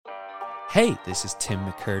Hey, this is Tim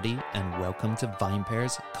McCurdy, and welcome to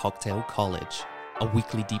VinePair's Cocktail College, a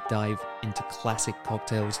weekly deep dive into classic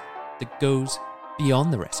cocktails that goes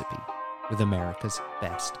beyond the recipe with America's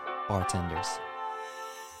best bartenders.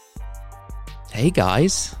 Hey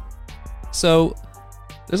guys! So,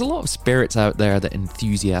 there's a lot of spirits out there that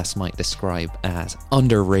enthusiasts might describe as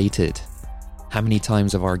underrated. How many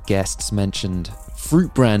times have our guests mentioned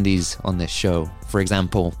fruit brandies on this show, for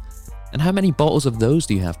example? And how many bottles of those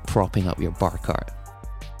do you have propping up your bar cart?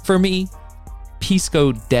 For me,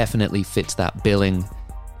 Pisco definitely fits that billing.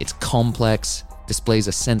 It's complex, displays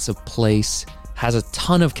a sense of place, has a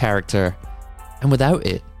ton of character, and without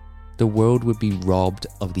it, the world would be robbed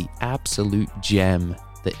of the absolute gem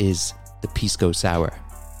that is the Pisco Sour.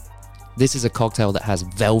 This is a cocktail that has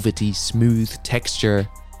velvety, smooth texture.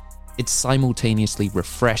 It's simultaneously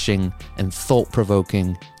refreshing and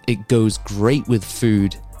thought-provoking. It goes great with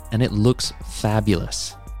food, and it looks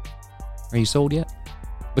fabulous. Are you sold yet?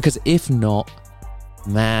 Because if not,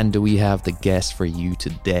 man, do we have the guest for you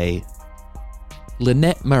today.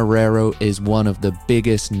 Lynette Marrero is one of the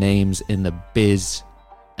biggest names in the biz,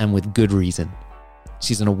 and with good reason.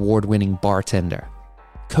 She's an award-winning bartender,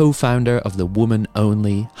 co-founder of the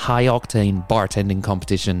woman-only high-octane bartending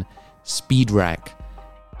competition, Speed Rack,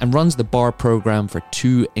 and runs the bar program for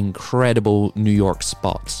two incredible New York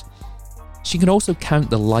spots. She can also count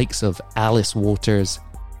the likes of Alice Waters,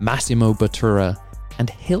 Massimo Bottura, and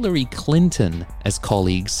Hillary Clinton as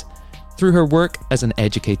colleagues through her work as an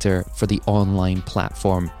educator for the online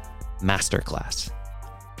platform Masterclass.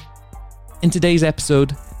 In today's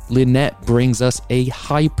episode, Lynette brings us a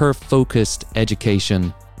hyper-focused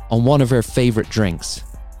education on one of her favorite drinks.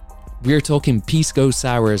 We're talking Pisco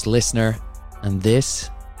Sours, listener, and this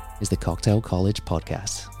is the Cocktail College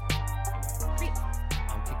Podcast.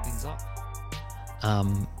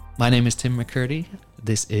 My name is Tim McCurdy.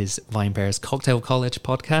 This is VinePair's Cocktail College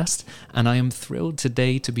Podcast, and I am thrilled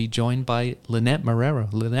today to be joined by Lynette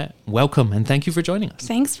Marrero. Lynette, welcome, and thank you for joining us.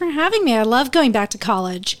 Thanks for having me. I love going back to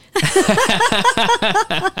college.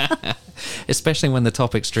 Especially when the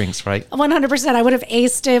topic's drinks, right? 100%. I would have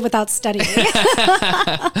aced it without studying.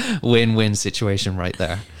 Win-win situation right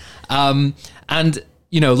there. And,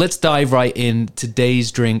 you know, let's dive right in.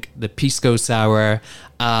 Today's drink, the Pisco Sour.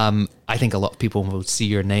 I think a lot of people will see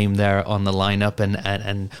your name there on the lineup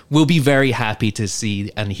and will be very happy to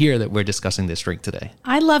see and hear that we're discussing this drink today.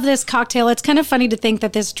 I love this cocktail. It's kind of funny to think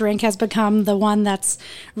that this drink has become the one that's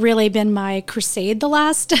really been my crusade the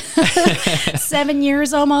last 7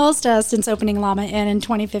 years almost, since opening Llama Inn in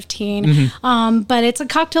 2015. Mm-hmm. But it's a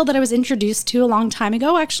cocktail that I was introduced to a long time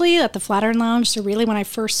ago, actually, at the Flatiron Lounge. So really when I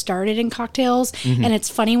first started in cocktails. Mm-hmm. And it's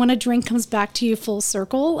funny when a drink comes back to you full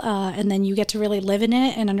circle, and then you get to really live in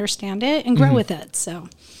it and understand it and grow mm-hmm. with it. So,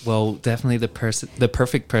 well, definitely the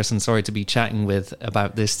perfect person, to be chatting with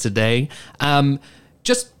about this today.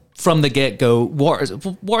 Just from the get-go, what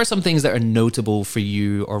are some things that are notable for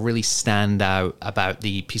you or really stand out about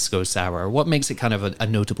the Pisco Sour? What makes it kind of a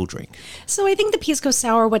notable drink? So I think the Pisco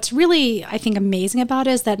Sour, what's really, I think, amazing about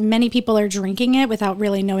it is that many people are drinking it without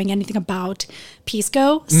really knowing anything about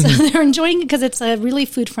Pisco. So mm-hmm. they're enjoying it because it's a really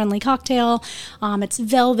food-friendly cocktail. It's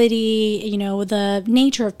velvety. You know, the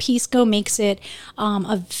nature of Pisco makes it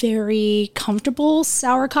a very comfortable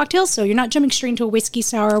sour cocktail. So you're not jumping straight into a whiskey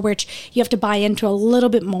sour, which you have to buy into a little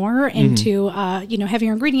bit more into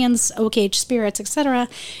heavier ingredients, oak-aged spirits, etc.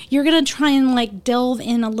 You're gonna try and like delve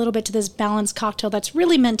in a little bit to this balanced cocktail that's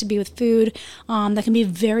really meant to be with food, that can be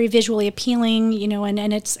very visually appealing, you know, and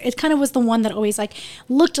it kind of was the one that always like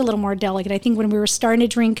looked a little more delicate. I think when we were starting to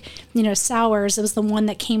drink, you know, sours, it was the one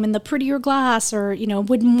that came in the prettier glass, or you know,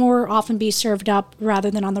 would more often be served up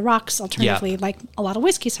rather than on the rocks alternatively, like a lot of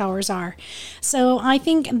whiskey sours are. So I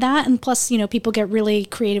think that, and plus, you know, people get really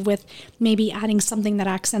creative with maybe adding something that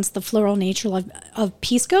accents the floral nature of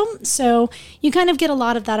Pisco. So you kind of get a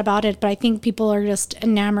lot of that about it, but I think people are just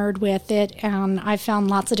enamored with it, and I've found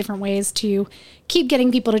lots of different ways to keep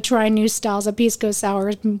getting people to try new styles of Pisco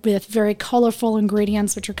Sours with very colorful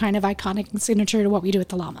ingredients, which are kind of iconic and signature to what we do at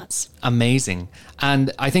the Llamas. Amazing.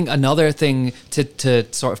 And I think another thing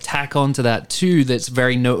to sort of tack onto that too that's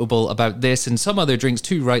very notable about this and some other drinks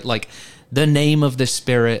too, right? Like the name of the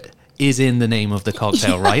spirit is in the name of the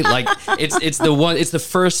cocktail, right? Like it's the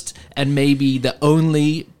first and maybe the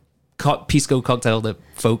only Pisco cocktail that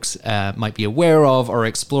folks might be aware of or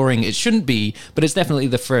exploring. It shouldn't be, but it's definitely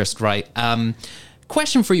the first, right?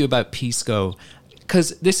 Question for you about Pisco,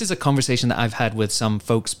 because this is a conversation that I've had with some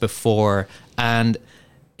folks before, and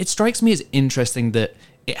it strikes me as interesting that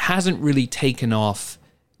it hasn't really taken off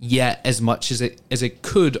yet as much as it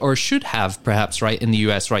could or should have, perhaps, right, in the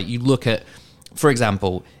US, right? You look at for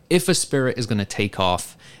example, if a spirit is going to take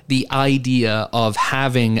off, the idea of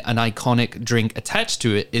having an iconic drink attached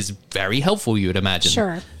to it is very helpful, you would imagine.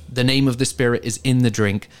 Sure. The name of the spirit is in the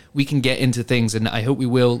drink. We can get into things, and I hope we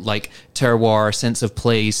will, like terroir, sense of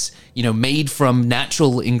place, made from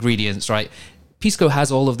natural ingredients, right? Pisco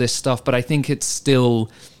has all of this stuff, but I think it's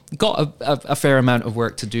still got a fair amount of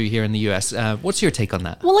work to do here in the US. What's your take on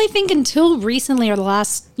that? Well, I think until recently, or the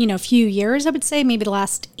last, few years, I would say maybe the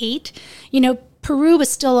last 8, Peru is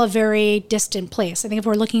still a very distant place. I think if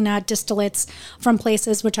we're looking at distillates from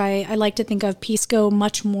places, which I like to think of Pisco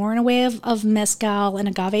much more in a way of mezcal and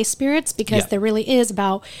agave spirits, because there really is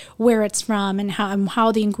about where it's from and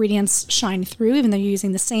how the ingredients shine through, even though you're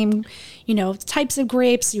using the same, types of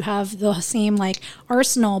grapes, you have the same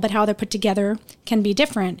arsenal, but how they're put together can be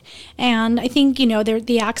different. And I think,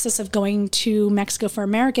 the access of going to Mexico for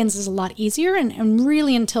Americans is a lot easier. And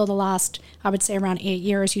really until the last, I would say around 8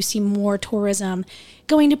 years, you see more tourism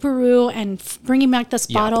going to Peru and bringing back this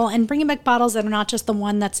bottle and bringing back bottles that are not just the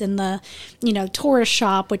one that's in the, tourist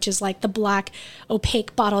shop, which is like the black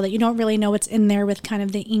opaque bottle that you don't really know what's in there with kind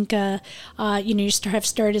of the Inca, you have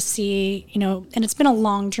started to see, and it's been a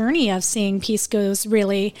long journey of seeing Piscos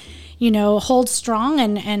really, hold strong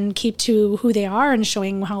and keep to who they are and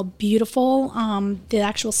showing how beautiful the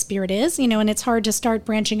actual spirit is, and it's hard to start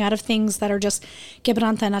branching out of things that are just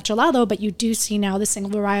Quebranta and Acholado, but you do see now the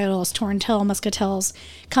single varietals, Torrentel, Muscatels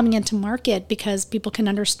coming into market because people can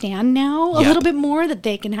understand now a little bit more that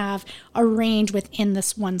they can have a range within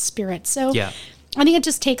this one spirit. So I think it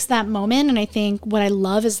just takes that moment. And I think what I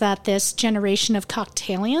love is that this generation of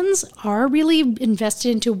cocktailians are really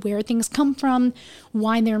invested into where things come from,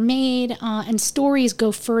 why they're made, and stories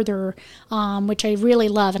go further, which I really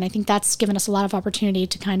love. And I think that's given us a lot of opportunity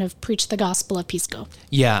to kind of preach the gospel of Pisco.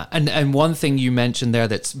 Yeah. And one thing you mentioned there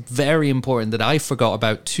that's very important that I forgot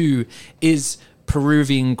about too is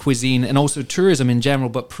Peruvian cuisine and also tourism in general.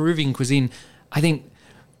 But Peruvian cuisine, I think,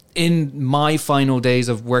 in my final days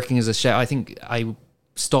of working as a chef, I think I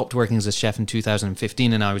stopped working as a chef in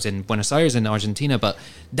 2015 and I was in Buenos Aires in Argentina, but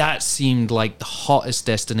that seemed like the hottest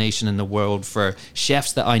destination in the world for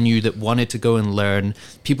chefs that I knew that wanted to go and learn.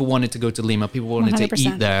 People wanted to go to Lima, people wanted 100%. To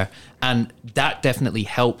eat there, and that definitely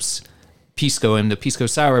helps Pisco and the Pisco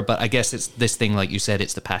Sour, but I guess it's this thing, like you said,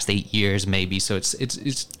 it's the past 8 years maybe, so it's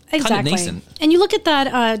exactly. Kind of nascent. And you look at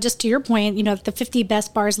that, just to your point, the 50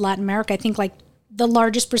 best bars in Latin America, I think the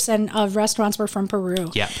largest percent of restaurants were from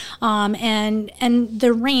Peru. Yeah. And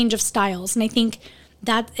the range of styles. And I think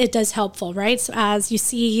that it does helpful, right? So as you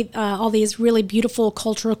see all these really beautiful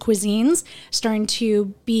cultural cuisines starting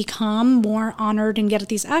to become more honored and get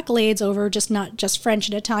these accolades over just not just French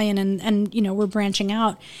and Italian and we're branching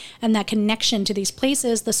out, and that connection to these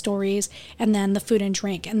places, the stories, and then the food and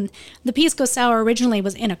drink. And the Pisco Sour originally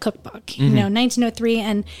was in a cookbook, 1903,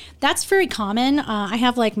 and that's very common. I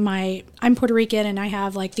have I'm Puerto Rican and I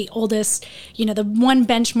have the oldest, the one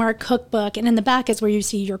benchmark cookbook, and in the back is where you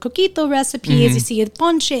see your coquito recipes, you see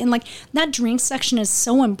ponche, and that drink section is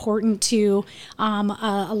so important to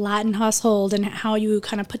a Latin household and how you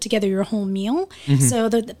kind of put together your whole meal. So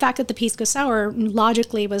the fact that the Pisco Sour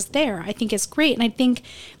logically was there, I think is great. And I think,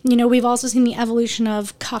 we've also seen the evolution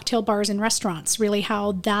of cocktail bars and restaurants, really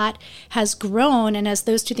how that has grown. And as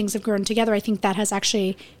those two things have grown together, I think that has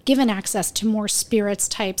actually given access to more spirits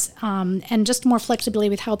types and just more flexibility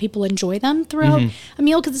with how people enjoy them throughout a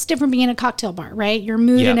meal, because it's different being in a cocktail bar, right? Your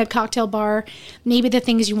mood in a cocktail bar, maybe the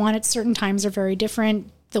things you want at certain times are very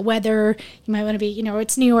different. The weather, you might want to be,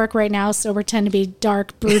 it's New York right now, so we tend to be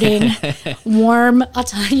dark, brooding, warm,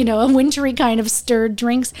 a wintry kind of stirred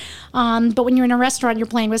drinks. But when you're in a restaurant, you're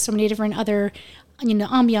playing with so many different other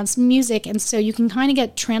ambiance, music, and so you can kind of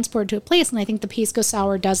get transported to a place, and I think the Pisco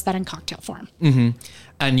Sour does that in cocktail form.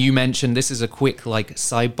 And you mentioned, this is a quick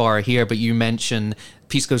sidebar here, but you mentioned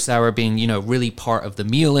Pisco Sour being, really part of the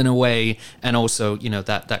meal in a way, and also,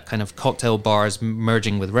 that kind of cocktail bars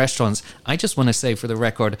merging with restaurants. I just want to say, for the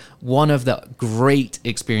record, one of the great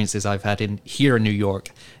experiences I've had here in New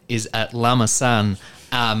York is at La Masan.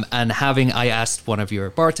 And I asked one of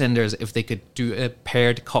your bartenders if they could do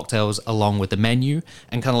paired cocktails along with the menu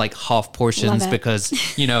and kind of half portions, because,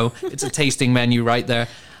 it's a tasting menu right there.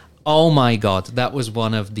 Oh my God, that was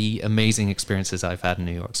one of the amazing experiences I've had in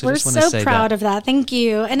New York. So we're so proud of that. Thank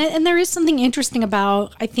you. And there is something interesting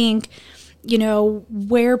about, I think,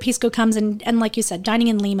 where Pisco comes and like you said, dining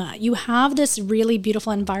in Lima, you have this really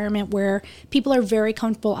beautiful environment where people are very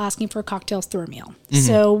comfortable asking for cocktails through a meal.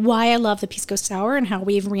 So why I love the Pisco Sour and how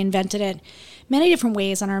we've reinvented it many different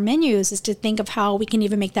ways on our menus is to think of how we can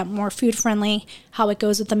even make that more food friendly, how it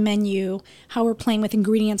goes with the menu, how we're playing with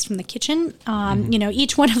ingredients from the kitchen.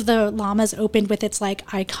 Each one of the llamas opened with its like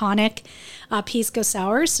iconic Pisco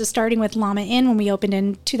Sours. So starting with Llama Inn when we opened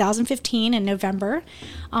in 2015 in November,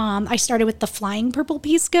 I started with the Flying Purple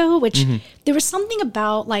Pisco, which there was something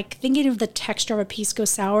about like thinking of the texture of a Pisco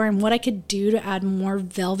Sour and what I could do to add more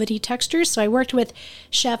velvety textures. So I worked with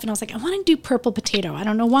chef and I was like, I want to do purple potato. I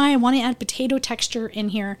don't know why. I want to add potato texture in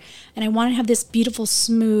here and I want to have this beautiful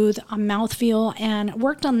smooth mouthfeel, and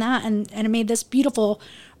worked on that and it made this beautiful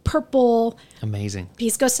purple amazing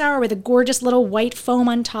Pisco Sour with a gorgeous little white foam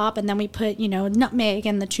on top, and then we put nutmeg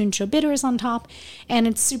and the chuncho bitters on top, and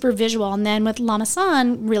it's super visual. And then with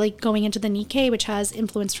Lama-san really going into the Nikkei, which has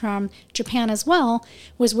influence from Japan as well,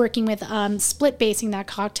 was working with split basing that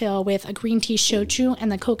cocktail with a green tea shochu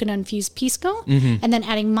and the coconut infused pisco, and then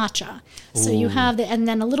adding matcha. So you have and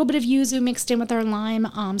then a little bit of yuzu mixed in with our lime.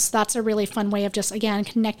 So that's a really fun way of just again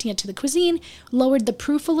connecting it to the cuisine. Lowered the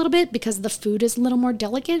proof a little bit because the food is a little more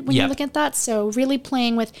delicate when you look at that. So really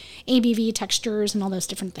playing with ABV textures and all those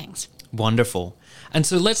different things. Wonderful. And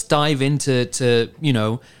so let's dive into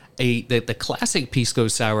the classic Pisco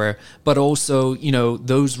Sour, but also,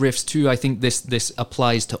 those riffs too. I think this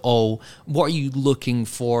applies to all. What are you looking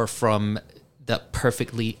for from that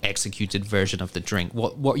perfectly executed version of the drink?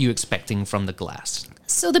 What are you expecting from the glass?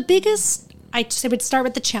 So the biggest, I would start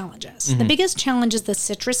with the challenges. The biggest challenge is the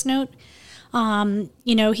citrus note.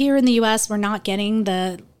 Here in the US, we're not getting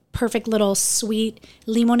the perfect little sweet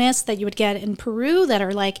limones that you would get in Peru that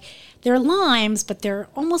are like, they're limes, but they're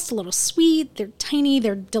almost a little sweet. They're tiny.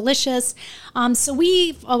 They're delicious. So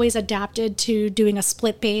we've always adapted to doing a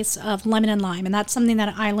split base of lemon and lime. And that's something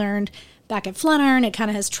that I learned back at Flatiron. It kind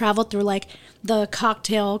of has traveled through like the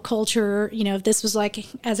cocktail culture. This was like,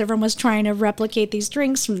 as everyone was trying to replicate these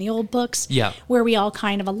drinks from the old books, where we all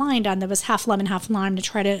kind of aligned on, there was half lemon, half lime to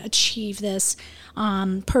try to achieve this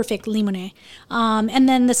perfect limone. And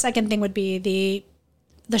then the second thing would be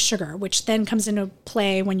the sugar, which then comes into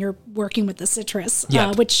play when you're working with the citrus,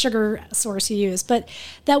 which sugar source you use. But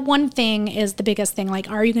that one thing is the biggest thing. Like,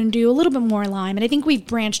 are you going to do a little bit more lime? And I think we've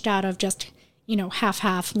branched out of just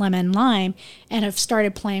half lemon lime and have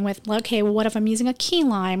started playing with, okay, well, what if I'm using a key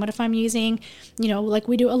lime? What if I'm using, like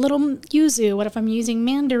we do a little yuzu? What if I'm using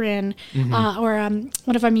mandarin? Or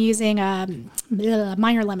what if I'm using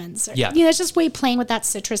minor lemons? It's just way playing with that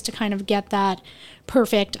citrus to kind of get that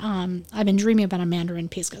perfect. I've been dreaming about a mandarin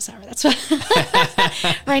Pisco Sour. That's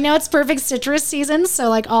what right now it's perfect citrus season. So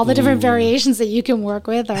like all the different variations that you can work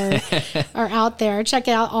with are out there. Check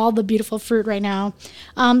out all the beautiful fruit right now.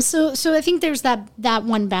 So I think there's that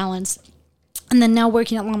one balance. And then now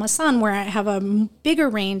working at Lama-san, where I have a bigger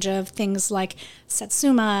range of things like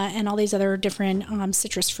satsuma and all these other different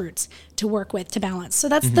citrus fruits to work with to balance. So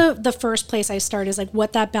that's the first place I start, is like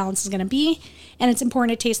what that balance is going to be. And it's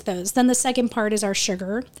important to taste those. Then the second part is our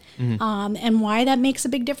sugar and why that makes a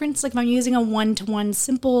big difference. Like if I'm using a 1-to-1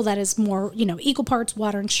 simple that is more, equal parts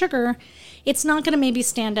water and sugar, it's not going to maybe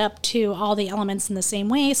stand up to all the elements in the same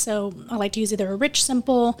way. So I like to use either a rich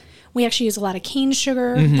simple. We actually use a lot of cane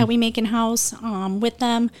sugar that we make in-house with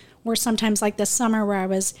them. Or sometimes like this summer where I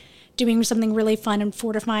was doing something really fun and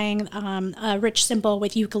fortifying a rich simple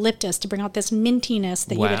with eucalyptus to bring out this mintiness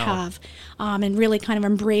that you would have, and really kind of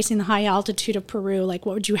embracing the high altitude of Peru. Like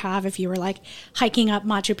what would you have if you were like hiking up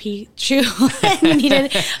Machu Picchu and you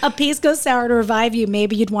needed a Pisco Sour to revive you?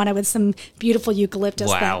 Maybe you'd want it with some beautiful eucalyptus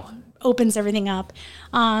that opens everything up.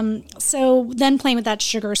 So then playing with that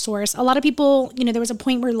sugar source, a lot of people, there was a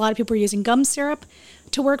point where a lot of people were using gum syrup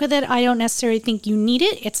to work with it. I don't necessarily think you need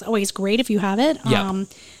it. It's always great if you have it.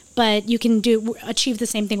 But you can achieve the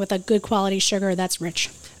same thing with a good quality sugar that's rich.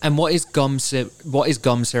 And what is gum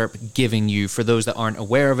syrup giving you, for those that aren't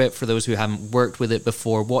aware of it, for those who haven't worked with it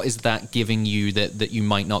before? What is that giving you that you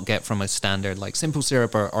might not get from a standard like simple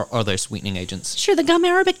syrup or other sweetening agents? Sure, the gum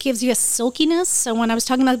arabic gives you a silkiness. So when I was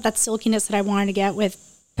talking about that silkiness that I wanted to get with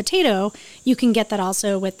potato, you can get that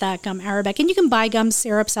also with that gum arabic. And you can buy gum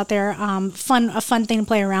syrups out there. A fun thing to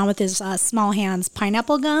play around with is Small Hands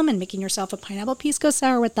pineapple gum and making yourself a pineapple Pisco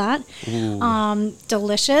Sour with that.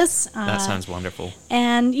 Delicious. That sounds wonderful.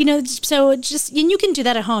 And, so you can do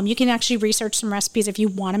that at home. You can actually research some recipes if you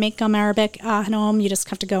want to make gum arabic at home. You just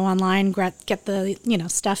have to go online, get the,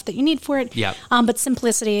 stuff that you need for it. Yeah. But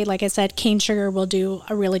simplicity, like I said, cane sugar will do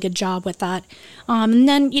a really good job with that. And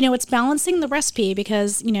then, it's balancing the recipe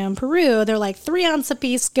because in Peru, they're like 3 ounces of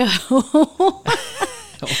pisco.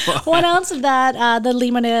 1 ounce of that, the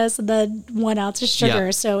limones, the 1 ounce of sugar.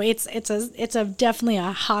 Yep. So it's a definitely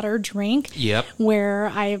a hotter drink. Yep. Where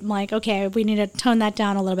I'm like, okay, we need to tone that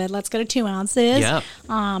down a little bit. Let's go to 2 ounces. Yep.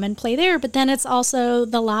 And play there. But then it's also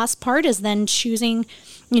the last part is then choosing,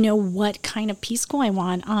 what kind of pisco I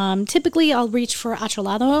want. Typically, I'll reach for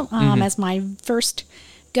Acholado as my first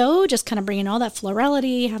go, just kind of bringing all that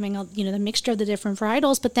florality, having the mixture of the different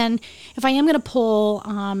varietals. But then if I am going to pull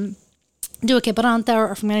do a quebranta,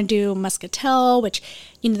 or if I'm going to do muscatel, which,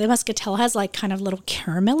 the muscatel has like kind of little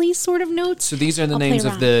caramelly sort of notes. So these are the names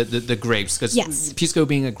of the grapes, because yes. Pisco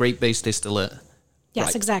being a grape-based distillate. Yes,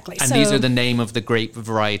 right. exactly. And these are the name of the grape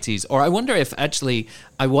varieties. Or I wonder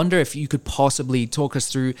if you could possibly talk us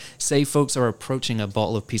through, say folks are approaching a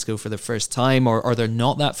bottle of Pisco for the first time, or they're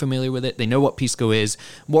not that familiar with it. They know what Pisco is.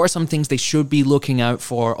 What are some things they should be looking out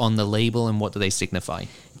for on the label, and what do they signify?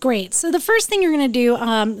 Great. So the first thing you're going to do,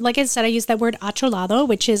 like I said, I use that word acholado,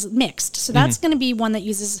 which is mixed. So that's going to be one that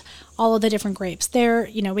uses all of the different grapes.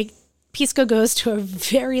 Pisco goes to a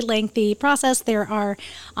very lengthy process. There are,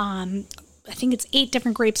 I think it's 8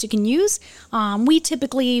 different grapes you can use. We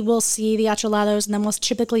typically will see the acholados, and then we'll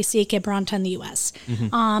typically see quebranta in the U.S.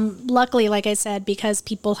 Luckily, like I said, because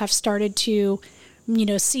people have started to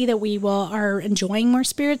see that we are enjoying more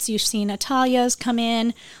spirits. You've seen Italias come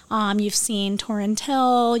in, you've seen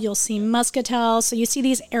Torrentel, you'll see Muscatel. So you see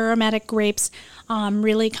these aromatic grapes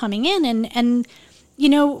really coming in, and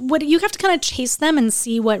what you have to kind of chase them and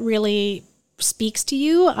see what really speaks to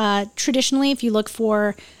you. Traditionally, if you look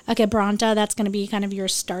for a quebranta, that's going to be kind of your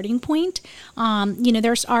starting point.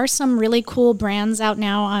 There are some really cool brands out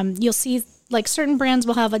now. You'll see like certain brands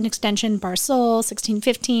will have an extension, Barcel,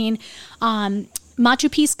 1615.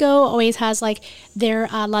 Machu Pisco always has like their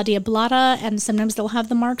La Diablada, and sometimes they'll have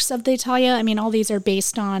the marks of the Italia. I mean, all these are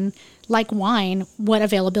based on, like wine, what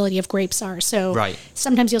availability of grapes are. So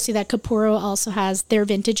sometimes you'll see that Capuro also has their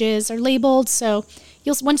vintages are labeled. So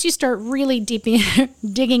once you start really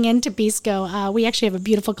digging into Pisco, we actually have a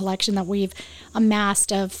beautiful collection that we've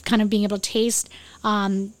amassed of kind of being able to taste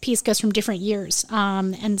Piscos from different years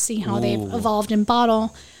and see how they've evolved in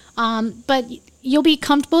bottle. But you'll be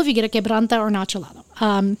comfortable if you get a quebranta or an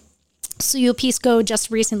acholado. Suyo Pisco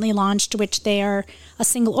just recently launched, which they are a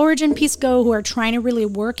single origin Pisco who are trying to really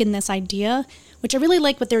work in this idea, which I really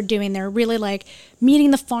like what they're doing. They're really like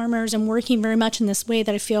meeting the farmers and working very much in this way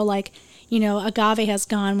that I feel like, Agave has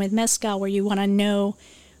gone with Mezcal, where you want to know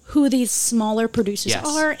who these smaller producers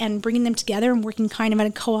are and bringing them together and working kind of in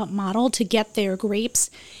a co-op model to get their grapes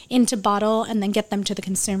into bottle and then get them to the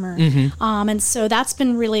consumer. And so that's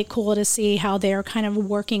been really cool to see how they're kind of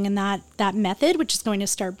working in that method, which is going to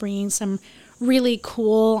start bringing some really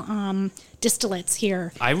cool distillates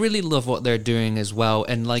here. I really love what they're doing as well.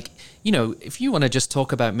 And if you want to just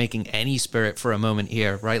talk about making any spirit for a moment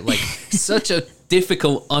here, right? Like such a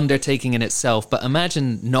difficult undertaking in itself, but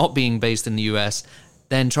imagine not being based in the US,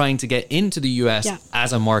 then trying to get into the US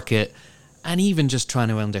as a market, and even just trying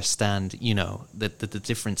to understand, the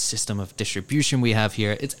different system of distribution we have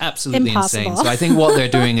here. It's absolutely insane. So I think what they're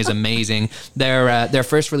doing is amazing. Their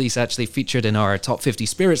first release actually featured in our top 50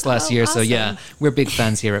 spirits last year. Awesome. So yeah, we're big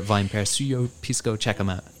fans here at VinePair. Suyo Pisco, check them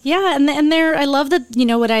out. Yeah, and they're, I love that,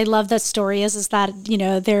 what I love that story is that,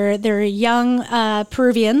 they're young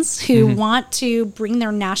Peruvians who want to bring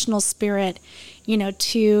their national spirit,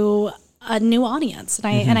 to a new audience.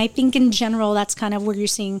 And I think in general, that's kind of where you're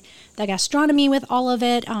seeing the gastronomy with all of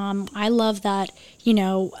it. I love that,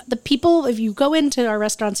 the people, if you go into our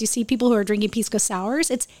restaurants, you see people who are drinking Pisco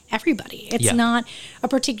Sours. It's everybody. It's not a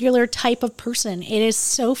particular type of person. It is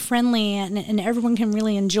so friendly and everyone can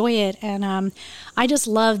really enjoy it. And I just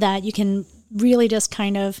love that you can really just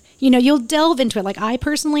kind of, you'll delve into it. Like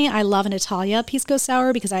I love an Italia Pisco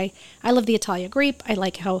Sour because I love the Italia grape. I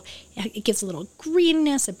like how it gives a little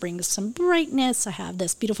greenness. It brings some brightness. I have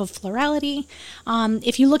this beautiful florality.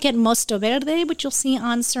 If you look at Mosto Verde, which you'll see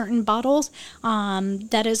on certain bottles,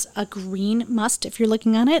 that is a green must if you're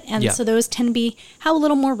looking at it. And so those tend to have a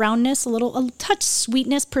little more roundness, a touch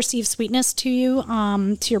sweetness, perceived sweetness to you,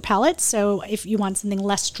 to your palate. So if you want something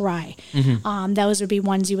less dry, those would be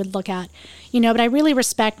ones you would look at. But I really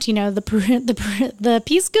respect, the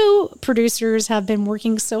Pisco producers have been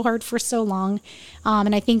working so hard for so long.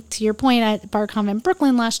 And I think to your point at BarCon in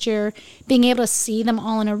Brooklyn last year, being able to see them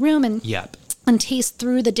all in a room and taste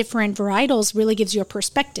through the different varietals really gives you a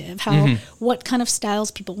perspective, what kind of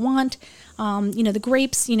styles people want. The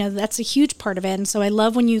grapes, that's a huge part of it. And so I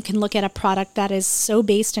love when you can look at a product that is so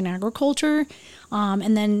based in agriculture,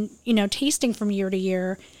 and then, tasting from year to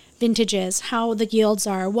year, vintages, how the yields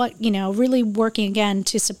are, what, really working again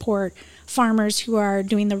to support farmers who are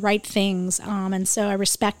doing the right things. And so I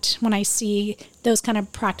respect when I see those kind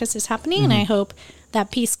of practices happening, and I hope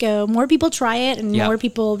that Pisco, more people try it and more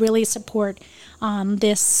people really support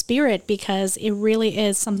this spirit, because it really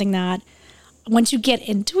is something that once you get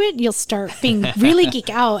into it, you'll start being really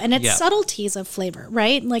geek out. And it's subtleties of flavor,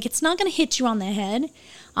 right? Like, it's not going to hit you on the head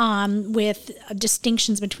with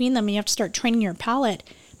distinctions between them. You have to start training your palate,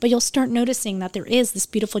 but you'll start noticing that there is this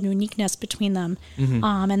beautiful uniqueness between them.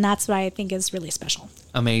 And that's what I think is really special.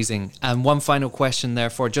 Amazing. And one final question,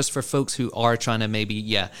 therefore, just for folks who are trying to maybe,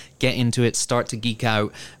 get into it, start to geek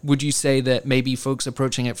out. Would you say that maybe folks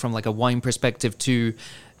approaching it from like a wine perspective too,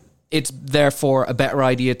 it's therefore a better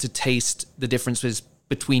idea to taste the differences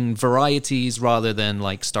between varieties rather than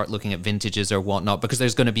like start looking at vintages or whatnot, because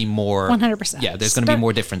there's going to be more 100%. Yeah, there's going to be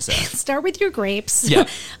more difference there. Start with your grapes.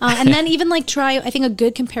 And then even like try, I think a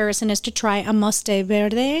good comparison is to try a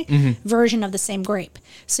Monteverde version of the same grape.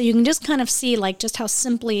 So you can just kind of see like just how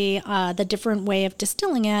simply the different way of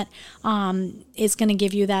distilling it is going to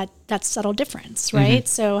give you that subtle difference, right?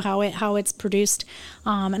 So how it's produced.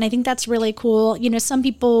 And I think that's really cool. Some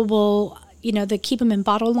people will, they keep them in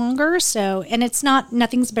bottle longer. So, and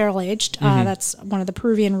nothing's barrel aged. That's one of the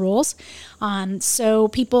Peruvian rules. So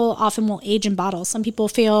people often will age in bottles. Some people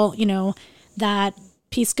feel, that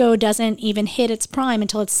Pisco doesn't even hit its prime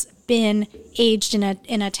until it's been aged in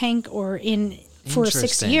a tank or for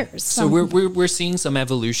 6 years. So we're seeing some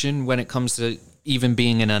evolution when it comes to even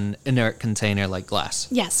being in an inert container like glass.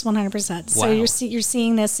 Yes, 100%. Wow. So you're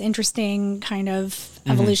seeing this interesting kind of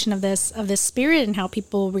evolution of this spirit, and how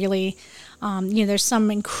people really, there's some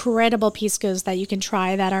incredible piscos that you can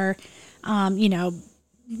try that are,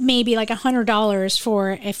 maybe like $100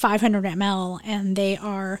 for a 500 ml, and they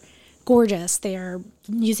are gorgeous. They are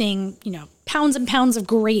using, pounds and pounds of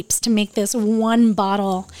grapes to make this one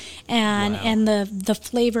bottle, and the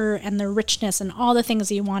flavor and the richness and all the things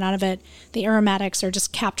that you want out of it, the aromatics are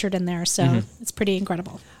just captured in there. So it's pretty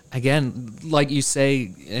incredible. Again, like you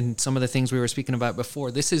say, and some of the things we were speaking about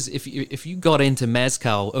before, this is, if you got into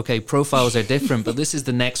mezcal, okay, profiles are different, but this is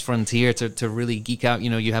the next frontier to really geek out.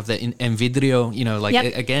 You have the Envidrio,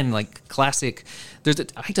 again, like classic. I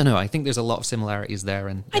don't know, I think there's a lot of similarities there.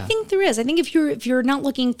 And I think there is. I think if you're not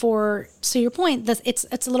looking for, so your point,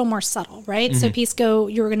 it's a little more subtle, right? So Pisco,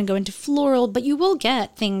 you're going to go into floral, but you will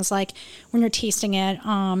get things like when you're tasting it,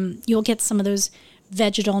 you'll get some of those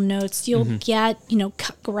vegetal notes. You'll get,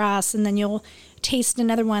 cut grass, and then you'll taste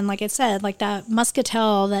another one, like I said, like that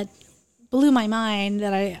muscatel that blew my mind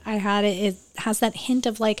that I had. It has that hint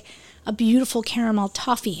of like a beautiful caramel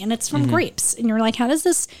toffee, and it's from grapes. And you're like, how does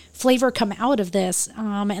this flavor come out of this?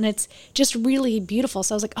 And it's just really beautiful.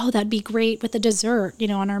 So I was like, oh, that'd be great with a dessert,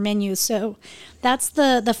 on our menu. So that's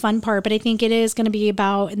the fun part. But I think it is going to be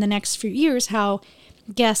about, in the next few years, how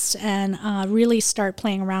guests and really start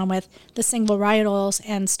playing around with the single varietals,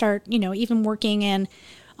 and start, even working in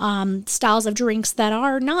styles of drinks that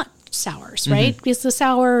are not sours, right? Because the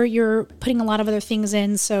sour, you're putting a lot of other things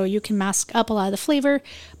in, so you can mask up a lot of the flavor.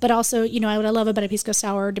 But also, what I love about a pisco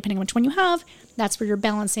sour, depending on which one you have, that's where you're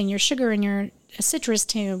balancing your sugar and your citrus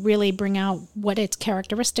to really bring out what its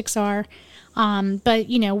characteristics are. But,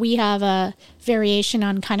 we have a variation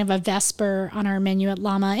on kind of a Vesper on our menu at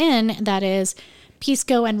Llama Inn that is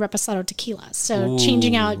Pisco and Reposado tequila. So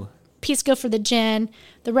changing out Pisco for the gin,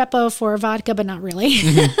 the Repo for vodka, but not really,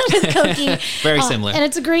 with Cokie. Very similar. And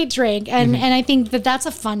it's a great drink. And I think that's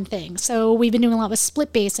a fun thing. So we've been doing a lot with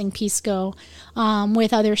split basing Pisco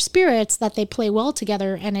with other spirits that they play well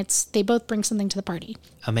together, and they both bring something to the party.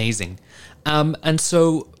 Amazing. And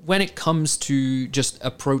so when it comes to just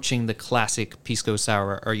approaching the classic Pisco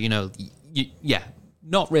Sour, or,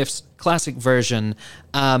 not riffs, classic version,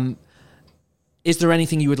 is there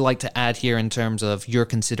anything you would like to add here in terms of your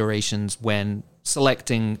considerations when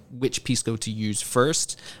selecting which Pisco to use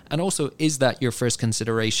first? And also, is that your first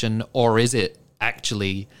consideration, or is it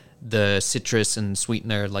actually the citrus and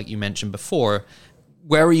sweetener like you mentioned before?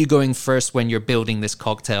 Where are you going first when you're building this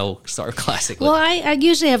cocktail sort of classically? Well, I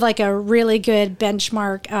usually have like a really good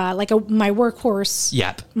benchmark, my workhorse.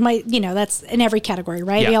 Yep. That's in every category,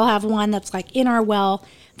 right? Yep. We all have one that's like in our well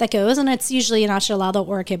that goes, and it's usually an Achelado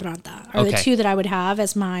or a Quebranta are the two that I would have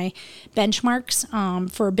as my benchmarks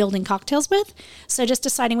for building cocktails with. So just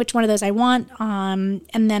deciding which one of those I want, and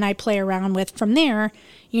then I play around with from there,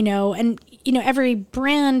 every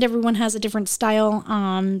brand, everyone has a different style.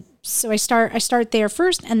 So I start there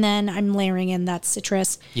first, and then I'm layering in that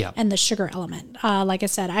citrus and the sugar element. Like I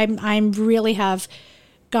said, I'm really have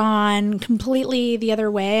gone completely the other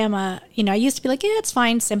way. I used to be like, yeah, it's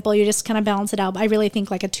fine, simple. You just kind of balance it out. But I really think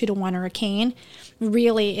like a 2-to-1 or a cane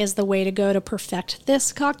really is the way to go to perfect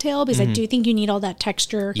this cocktail, because I do think you need all that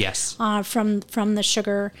texture Yes. from the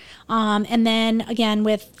sugar. And then again,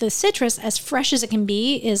 with the citrus, as fresh as it can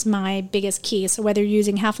be is my biggest key. So whether you're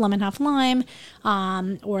using half lemon, half lime,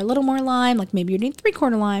 or a little more lime, like maybe you're doing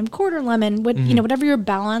 3/4 lime, quarter lemon, whatever your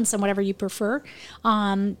balance and whatever you prefer,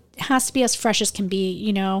 it has to be as fresh as can be.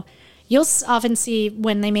 You'll often see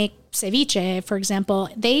when they make ceviche, for example,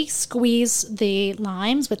 they squeeze the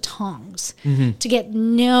limes with tongs to get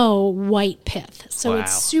no white pith. So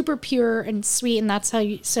it's super pure and sweet, and that's how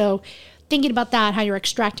so thinking about that, how you're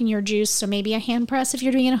extracting your juice. So maybe a hand press if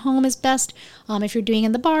you're doing it at home is best. If you're doing it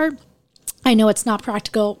in the bar, I know it's not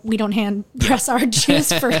practical. We don't hand press our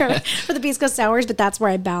juice for the Pisco Sours, but that's where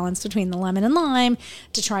I balance between the lemon and lime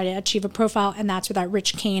to try to achieve a profile. And that's where that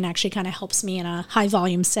rich cane actually kind of helps me in a high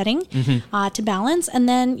volume setting to balance. And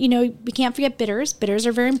then, we can't forget bitters. Bitters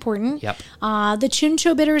are very important. Yep. The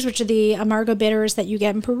Chuncho bitters, which are the amargo bitters that you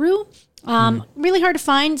get in Peru, really hard to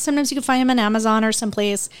find. Sometimes you can find them on Amazon or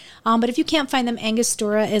someplace. But if you can't find them,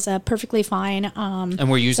 Angostura is a perfectly fine and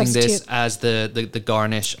we're using this as the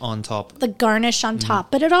garnish on top. The garnish on top.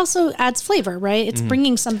 But it also adds flavor, right? It's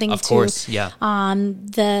bringing something Of course, yeah.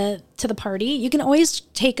 To the party. You can always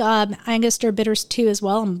take Angostura bitters too as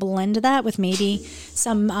well and blend that with maybe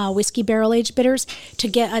some whiskey barrel aged bitters to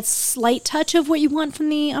get a slight touch of what you want from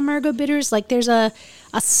the amargo bitters. Like there's the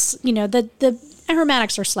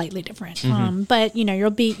aromatics are slightly different, but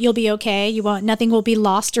you'll be okay. Nothing will be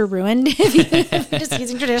lost or ruined if you're just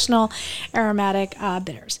using traditional aromatic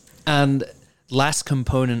bitters. And last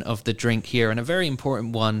component of the drink here, and a very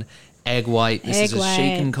important one, egg white. This is a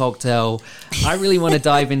shaken cocktail. I really want to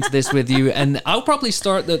dive into this with you, and I'll probably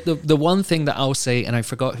start the one thing that I'll say, and I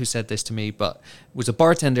forgot who said this to me, but it was a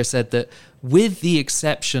bartender said that with the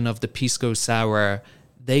exception of the Pisco Sour,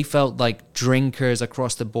 they felt like drinkers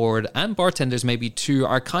across the board, and bartenders maybe too,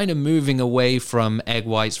 are kind of moving away from egg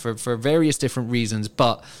whites for various different reasons,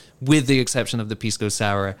 but with the exception of the Pisco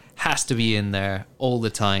Sour, has to be in there all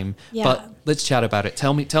the time. Yeah. But let's chat about it.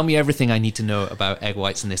 Tell me everything I need to know about egg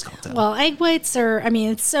whites in this cocktail. Well, egg whites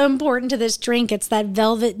it's so important to this drink. It's that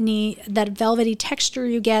velvety texture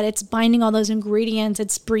you get. It's binding all those ingredients.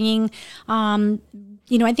 It's bringing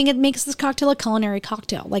I think it makes this cocktail a culinary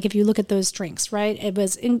cocktail. Like if you look at those drinks, right? It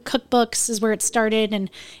was in cookbooks is where it started,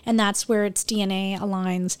 and that's where its DNA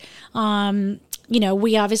aligns.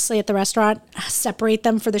 We obviously at the restaurant separate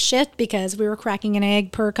them for the shift because we were cracking an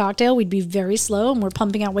egg per cocktail. We'd be very slow and we're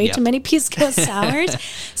pumping out way too many Pisco Sours.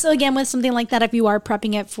 So again, with something like that, if you are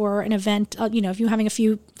prepping it for an event, if you're having a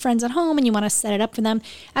few friends at home and you want to set it up for them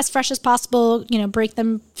as fresh as possible, break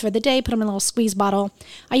them for the day, put them in a little squeeze bottle.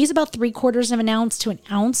 I use about 3/4 of an ounce to an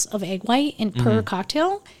ounce of egg white per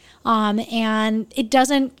cocktail. And it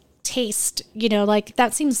doesn't taste, like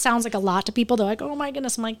that sounds like a lot to people. They're like, oh my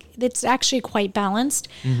goodness. I'm like, it's actually quite balanced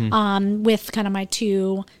with kind of my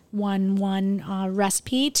 2-1-1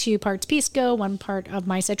 recipe, 2 parts Pisco, 1 part of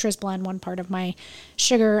my citrus blend, 1 part of my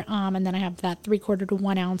sugar, and then I have that 3/4 to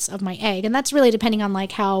 1 ounce of my egg, and that's really depending on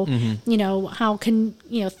like how how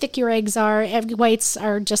thick your eggs are. Egg whites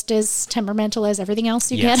are just as temperamental as everything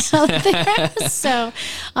else you get out there. So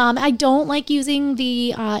I don't like using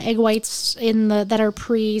the egg whites that are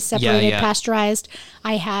pre-separated, pasteurized.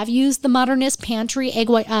 I have used the Modernist Pantry egg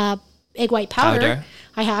white powder.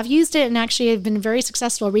 I have used it and actually have been very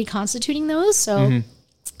successful reconstituting those. So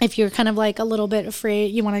if you're kind of like a little bit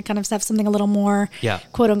afraid, you want to kind of have something a little more,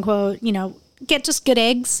 quote unquote, get just good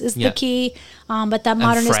eggs is the key. But that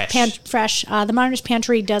Modernist fresh. The Modernist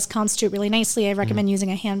Pantry does constitute really nicely. I recommend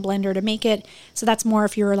using a hand blender to make it. So that's more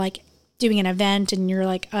if you're like doing an event and you're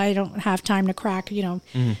like, I don't have time to crack,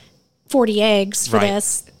 40 eggs for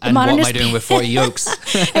this. And what am I doing with 40 yolks?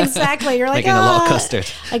 Exactly. You're like, making a lot of custard.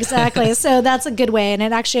 Exactly. So that's a good way.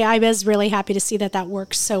 And I was really happy to see that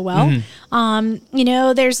works so well.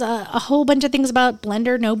 There's a whole bunch of things about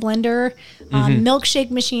blender, no blender,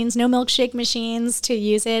 milkshake machines, no milkshake machines to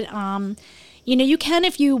use it. You can,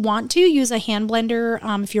 if you want to, use a hand blender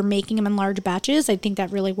if you're making them in large batches. I think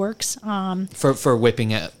that really works. For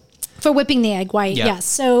whipping it. For whipping the egg white, yes.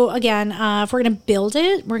 So again, if we're going to build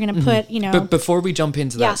it, we're going to put, But before we jump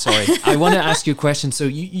into that, sorry, I want to ask you a question. So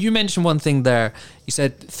you mentioned one thing there. You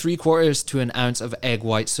said 3/4 to an ounce of egg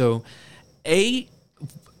white. So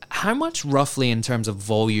how much roughly in terms of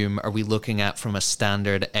volume are we looking at from a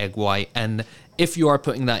standard egg white? And if you are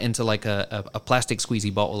putting that into like a plastic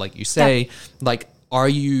squeezy bottle, like you say, like, are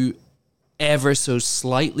you ever so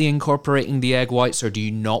slightly incorporating the egg whites, or do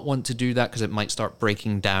you not want to do that because it might start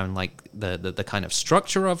breaking down like the kind of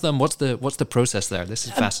structure of them? What's the process there? This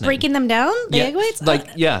is fascinating. Breaking them down, the egg whites?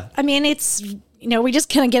 I mean, it's, we just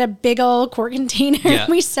kind of get a big old quart container and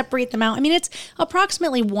we separate them out. I mean, it's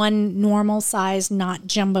approximately one normal size, not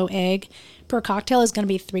jumbo egg per cocktail is going to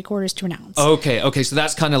be 3/4 to an ounce. Okay. So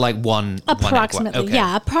that's kind of like approximately, one egg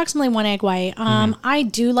white. Approximately one egg white. I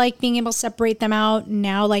do like being able to separate them out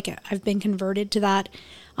now. Like I've been converted to that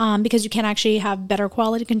because you can actually have better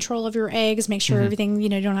quality control of your eggs. Make sure everything, you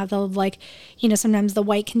don't have the sometimes the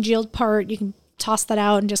white congealed part. You can toss that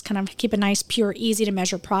out and just kind of keep a nice, pure, easy to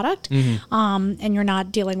measure product. And you're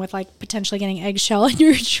not dealing with like potentially getting eggshell in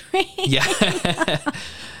your drink. Yeah.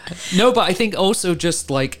 No, but I think also just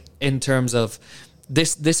like in terms of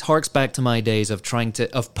this harks back to my days of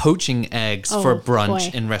poaching eggs for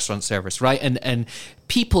brunch in restaurant service, right? And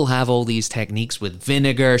people have all these techniques with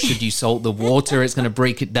vinegar. Should you salt the water? It's going to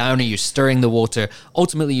break it down. Are you stirring the water?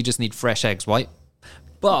 Ultimately, you just need fresh eggs, right?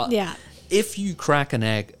 But if you crack an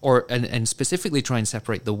egg and specifically try and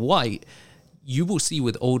separate the white, you will see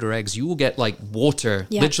with older eggs, you will get like water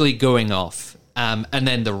literally going off. And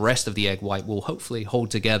then the rest of the egg white will hopefully hold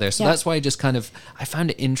together. So that's why I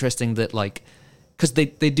found it interesting that like, because they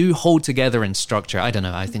do hold together in structure. I don't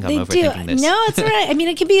know. I think I'm overthinking this. No, it's all right. I mean,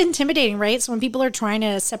 it can be intimidating, right? So when people are trying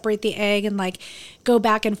to separate the egg and like go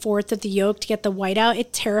back and forth with the yolk to get the white out,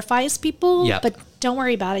 it terrifies people. Yeah. But don't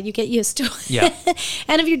worry about it. You get used to it. Yeah.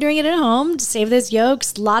 And if you're doing it at home, save those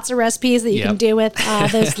yolks. Lots of recipes that you can do with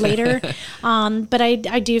those later. But I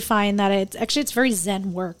do find that it's very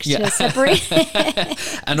Zen work to separate.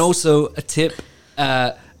 And also a tip.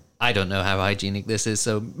 I don't know how hygienic this is,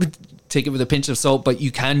 so take it with a pinch of salt, but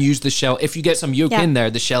you can use the shell. If you get some yolk in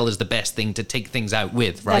there, the shell is the best thing to take things out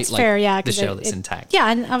with, right? That's fair, yeah. The shell that's intact.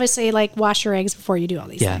 Yeah, and obviously, like, wash your eggs before you do all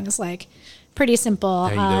these things. Like, pretty simple.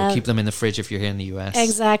 There you go. Keep them in the fridge if you're here in the U.S.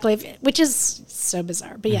 Exactly, which is so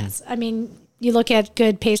bizarre. But yes, I mean, you look at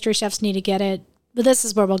good pastry chefs need to get it. But this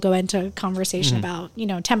is where we'll go into a conversation about,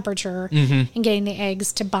 temperature and getting the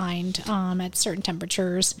eggs to bind at certain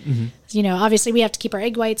temperatures. Obviously we have to keep our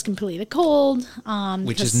egg whites completely cold.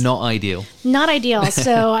 Which is not ideal. Not ideal.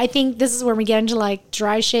 So I think this is where we get into like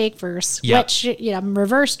dry shake versus wet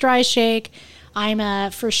reverse dry shake.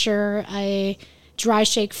 I'm for sure a dry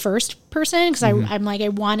shake first person because I'm like, I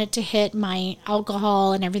want it to hit my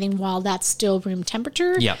alcohol and everything while that's still room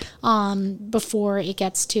temperature before it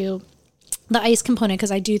gets to the ice component,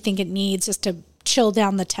 because I do think it needs just to chill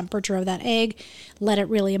down the temperature of that egg, let it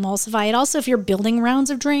really emulsify it. Also, if you're building rounds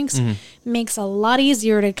of drinks, makes a lot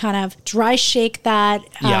easier to kind of dry shake that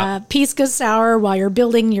pisco sour while you're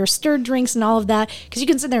building your stirred drinks and all of that, because you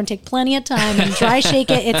can sit there and take plenty of time and dry shake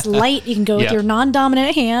it. It's light. You can go with your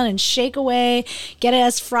non-dominant hand and shake away, get it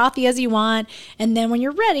as frothy as you want, and then when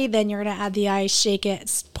you're ready, then you're going to add the ice, shake it,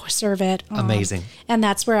 serve it. Amazing. And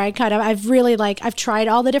that's where I've tried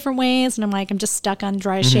all the different ways, and I'm just stuck on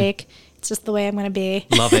dry shake. It's just the way I'm going to be.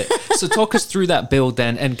 Love it. So talk us through that build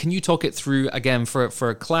then. And can you talk it through again for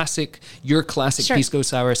your classic Pisco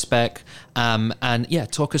Sour spec?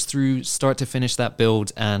 Talk us through start to finish that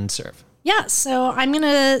build and serve. Yeah, so I'm going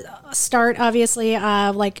to start obviously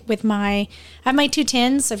with I have my 2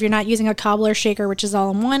 tins. So if you're not using a cobbler shaker, which is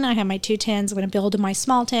all in one, I have my 2 tins. I'm going to build my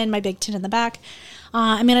small tin, my big tin in the back.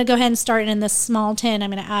 I'm going to go ahead and start in this small tin.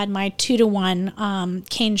 I'm going to add my 2-to-1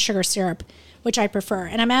 cane sugar syrup, which I prefer.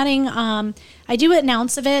 And I'm adding, I do an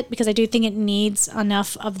ounce of it because I do think it needs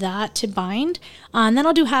enough of that to bind. And then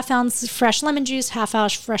I'll do 1/2 ounce fresh lemon juice, 1/2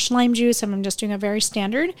 ounce fresh lime juice. And I'm just doing a very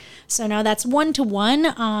standard. So now that's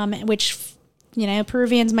 1-to-1, which,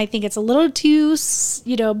 Peruvians might think it's a little too,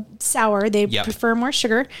 sour. They prefer more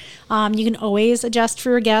sugar. You can always adjust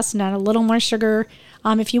for your guests and add a little more sugar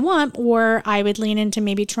if you want, or I would lean into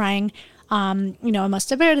maybe trying a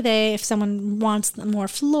Mosta Verde if someone wants the more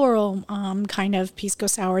floral kind of pisco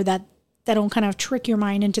sour that'll kind of trick your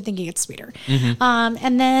mind into thinking it's sweeter.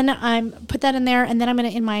 And then I put that in there, and then I'm going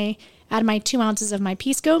to add my 2 ounces of my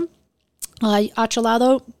pisco,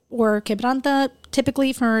 acholado or quebranta,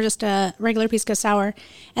 typically for just a regular pisco sour.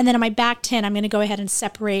 And then on my back tin, I'm going to go ahead and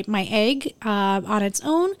separate my egg on its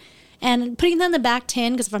own, and putting that in the back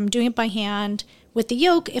tin, because if I'm doing it by hand with the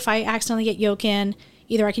yolk, if I accidentally get yolk in,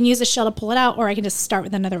 either I can use the shell to pull it out, or I can just start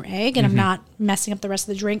with another egg, and I'm not messing up the rest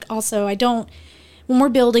of the drink. Also, when we're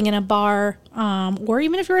building in a bar, or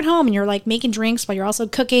even if you're at home and you're like making drinks while you're also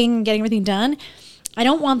cooking and getting everything done, I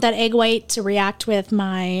don't want that egg white to react with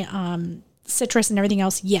my citrus and everything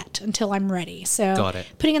else yet until I'm ready. So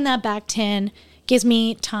putting in that back tin gives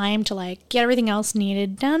me time to get everything else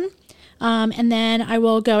needed done. And then I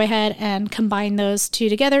will go ahead and combine those two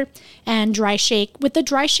together and dry shake. With the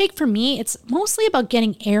dry shake, for me, it's mostly about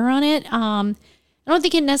getting air on it. I don't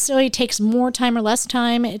think it necessarily takes more time or less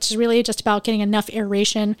time. It's really just about getting enough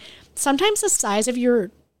aeration. Sometimes the size of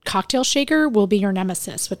your cocktail shaker will be your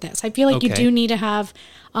nemesis with this. I feel like you do need to have,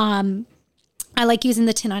 I like using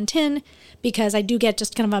the tin on tin because I do get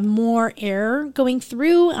just kind of a more air going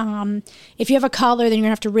through. If you have a cobbler, then you're gonna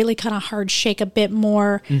have to really kind of hard shake a bit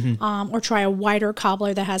more, or try a wider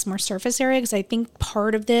cobbler that has more surface area. Because I think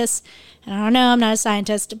part of this, and I don't know, I'm not a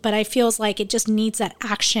scientist, but I feels like it just needs that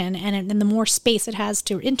action, and the more space it has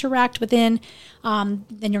to interact within,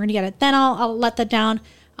 then you're gonna get it. Then I'll let that down.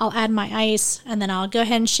 I'll add my ice, and then I'll go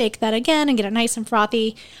ahead and shake that again and get it nice and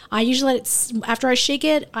frothy. I usually let it, after I shake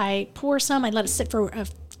it, I pour some. I let it sit for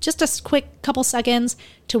just a quick couple seconds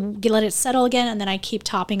to let it settle again, and then I keep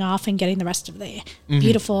topping off and getting the rest of the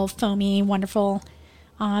beautiful, foamy, wonderful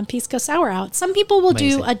Pisco Sour out. Some people will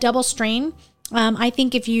do a double strain. I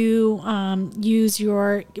think if you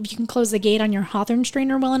if you can close the gate on your Hawthorne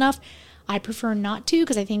strainer well enough, I prefer not to,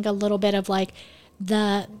 because I think a little bit of like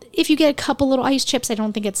if you get a couple little ice chips, I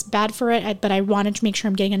don't think it's bad for it, but I wanted to make sure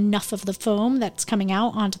I'm getting enough of the foam that's coming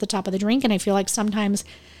out onto the top of the drink. And I feel like sometimes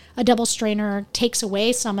a double strainer takes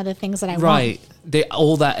away some of the things that I want. Right.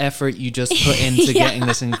 All that effort you just put into getting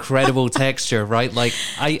this incredible texture, right? Like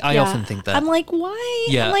I often think that. I'm like, why?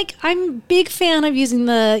 Yeah. I'm a big fan of using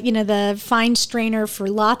the fine strainer for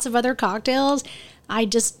lots of other cocktails. I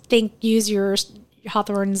just think use your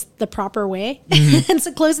Hawthorne's the proper way. And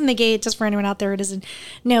so closing the gate, just for anyone out there who doesn't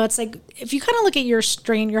know, it's like if you kind of look at your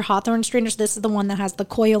Hawthorne strainers, this is the one that has the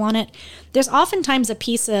coil on it. There's oftentimes a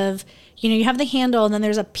piece of, you have the handle and then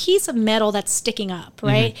there's a piece of metal that's sticking up,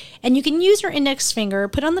 right? And you can use your index finger,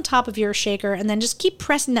 put it on the top of your shaker, and then just keep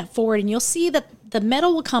pressing that forward, and you'll see that the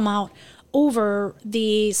metal will come out over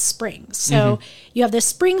the springs. So you have the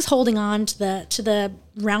springs holding on to the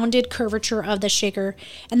rounded curvature of the shaker,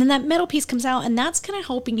 and then that metal piece comes out, and that's kind of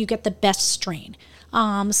helping you get the best strain.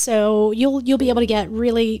 So you'll be able to get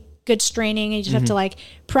really good straining, and you just have to like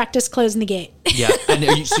practice closing the gate. Yeah.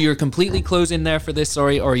 And so you're completely closing there for this,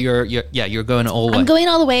 sorry, or you're going all the way? I'm going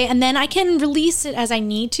all the way, and then I can release it as I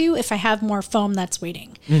need to if I have more foam that's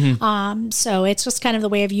waiting. So it's just kind of the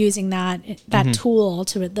way of using that tool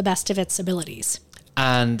to the best of its abilities.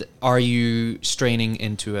 And are you straining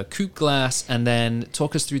into a coupe glass? And then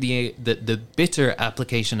talk us through the bitter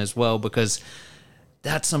application as well, because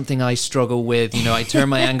that's something I struggle with. I turn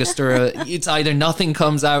my Angostura, it's either nothing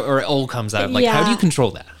comes out or it all comes out. Like, how do you control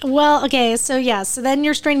that? Well, okay, so then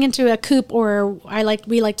you're straining into a coupe, or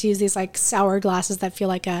we like to use these like sour glasses that feel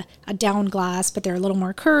like a down glass, but they're a little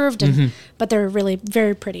more curved, and but they're really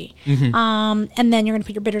very pretty. And then you're going to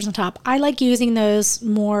put your bitters on top. I like using those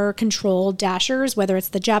more controlled dashers, whether it's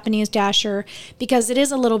the Japanese dasher, because it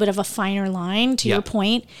is a little bit of a finer line, to your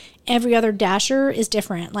point. Every other dasher is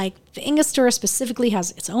different. Like the Angostura specifically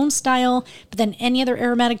has its own style, but then any other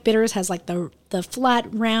aromatic bitters has like the flat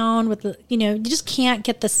round with the, you just can't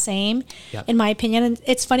get the same, in my opinion. And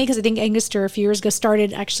it's funny because I think Angostura a few years ago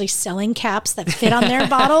started actually selling caps that fit on their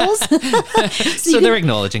bottles. so they're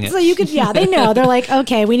acknowledging it. So you could, they know. They're like,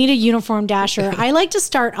 okay, we need a uniform dasher. I like to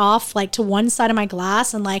start off like to one side of my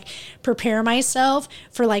glass and like prepare myself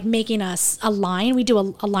for like making a line. We do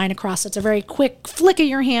a line across. It's a very quick flick of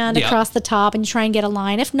your hand across the top, and you try and get a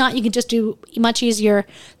line. If not, you can just do much easier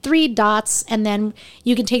 3 dots, and then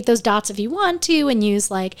you can take those dots if you want to and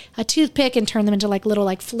use like a toothpick and turn them into like little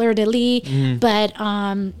like fleur-de-lis. But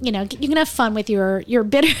you can have fun with your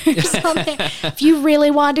bitters on there. If you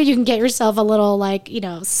really want to, you can get yourself a little like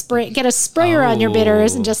get a sprayer on your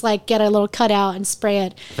bitters and just like get a little cutout and spray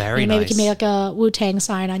it. Very maybe nice. You can make like a Wu-Tang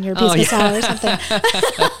sign on your Pisco Sour or something.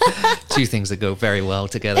 2 things that go very well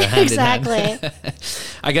together, hand in hand.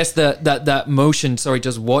 I guess that motion,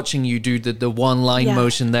 just watching you do the one line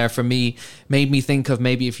motion there for me made me think of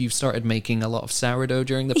maybe if you've started making a lot of sourdough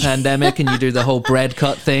during the pandemic and you do the whole bread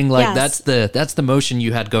cut thing, like that's the motion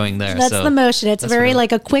you had going there. That's the motion. It's very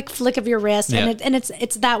like a quick flick of your wrist, and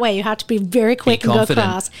it's that way. You have to be very quick and go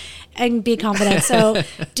across and be confident. So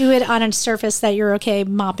do it on a surface that you're okay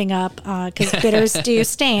mopping up, because bitters do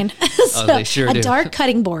stain. They sure do. A dark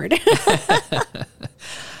cutting board.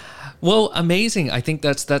 Well, amazing. I think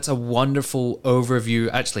that's a wonderful overview.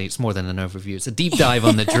 Actually, it's more than an overview. It's a deep dive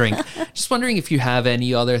on the drink. Just wondering if you have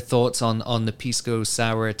any other thoughts on the Pisco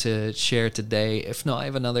Sour to share today. If not, I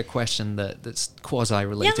have another question that's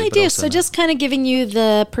quasi-related. Yeah, I do. So just kind of giving you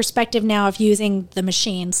the perspective now of using the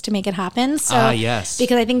machines to make it happen. So, yes.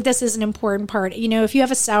 Because I think this is an important part. You know, if you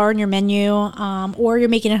have a sour in your menu or you're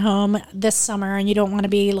making it home this summer and you don't want to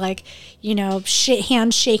be like, you know,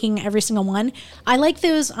 hand shaking every single one, I like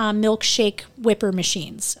those milkshake whipper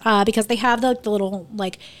machines because they have the little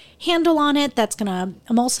like handle on it that's going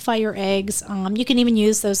to emulsify your eggs. You can even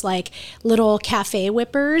use those like little cafe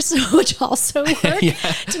whippers, which also work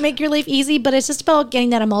to make your life easy, but it's just about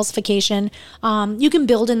getting that emulsification. You can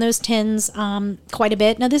build in those tins quite a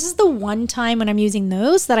bit. Now, this is the one time when I'm using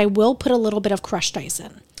those that I will put a little bit of crushed ice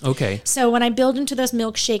in. Okay. So when I build into those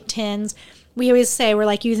milkshake tins, we always say we're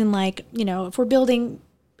like using like, you know, if we're building,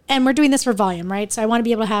 and we're doing this for volume, right? So I want to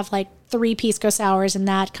be able to have like 3 Pisco Sours in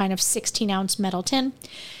that kind of 16-ounce metal tin.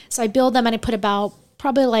 So I build them and I put about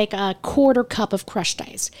probably like a quarter cup of crushed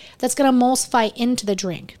ice. That's going to emulsify into the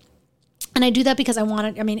drink. And I do that because I want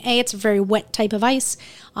it. I mean, it's a very wet type of ice.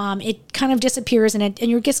 It kind of disappears and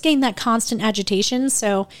you're just getting that constant agitation.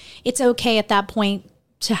 So it's okay at that point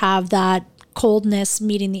to have that coldness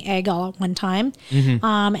meeting the egg all at one time.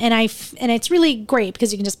 And it's really great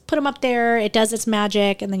because you can just put them up there, it does its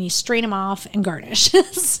magic, and then you strain them off and garnish.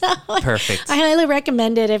 So perfect. I highly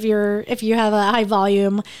recommend it if you have a high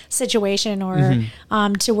volume situation or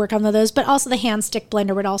to work on those. But also the hand stick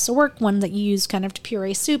blender would also work, one that you use kind of to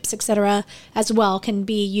puree soups, etc. as well, can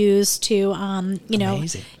be used to you know,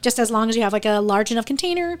 amazing. Just as long as you have like a large enough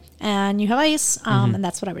container and you have ice, and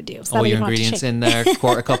that's what I would do. So all your ingredients in there,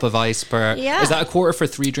 quarter cup of ice per. Yeah. Is that a quarter for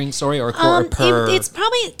 3 drinks, sorry, or a quarter per? It's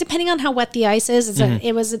probably, depending on how wet the ice is,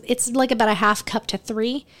 it's like about a half cup to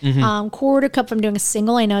 3. Quarter cup if I'm doing a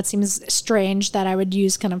single. I know it seems strange that I would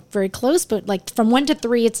use kind of very close, but like from 1 to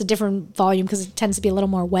 3, it's a different volume because it tends to be a little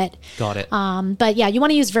more wet. Got it. But yeah, you want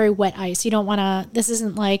to use very wet ice. You don't want to, this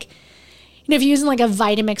isn't like, you know, if you're using like a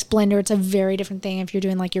Vitamix blender, it's a very different thing if you're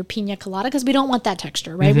doing like your pina colada, because we don't want that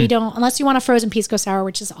texture, right? We don't, unless you want a frozen Pisco Sour,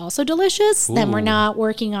 which is also delicious, then we're not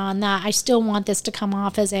working on that. I still want this to come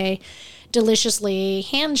off as a deliciously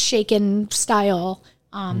handshaken style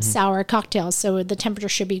sour cocktail. So the temperature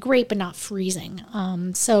should be great, but not freezing.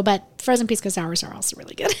 But frozen Pisco Sours are also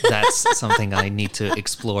really good. That's something I need to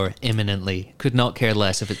explore imminently. Could not care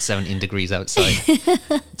less if it's 17 degrees outside.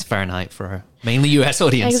 It's Fahrenheit for our mainly US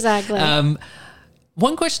audience. Exactly.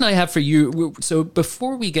 One question I have for you. So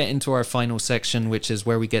before we get into our final section, which is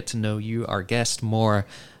where we get to know you, our guest, more,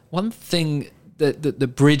 one thing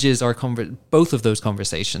that bridges our both of those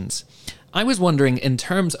conversations, I was wondering in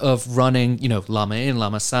terms of running, you know, Lama Inn,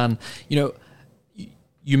 Lama San, you know,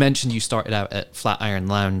 you mentioned you started out at Flatiron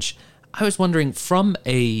Lounge. I was wondering from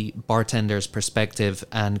a bartender's perspective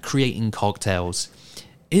and creating cocktails,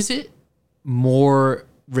 is it more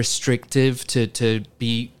restrictive to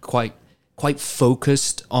be quite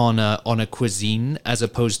focused on a cuisine as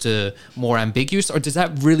opposed to more ambiguous, or does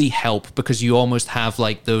that really help because you almost have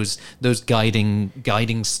like those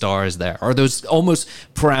guiding stars there, or those almost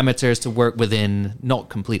parameters to work within? Not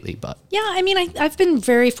completely, but yeah, I mean, I've been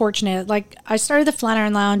very fortunate. Like I started the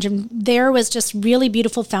Flatiron Lounge and there was just really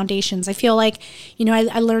beautiful foundations. I feel like, you know,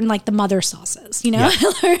 I learned like the mother sauces, you know,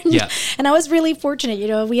 and I was really fortunate. You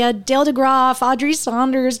know, we had Dale DeGroff, Audrey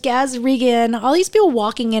Saunders, Gaz Regan, all these people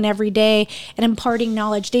walking in every day and imparting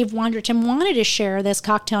knowledge. Dave Wondricham wanted to share this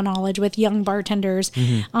cocktail knowledge with young bartenders.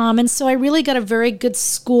 And so I really got a very good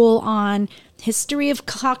school on history of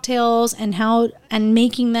cocktails and how and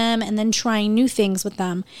making them and then trying new things with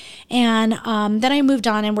them. And then I moved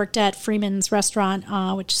on and worked at Freeman's Restaurant,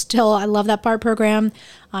 which still, I love that bar program.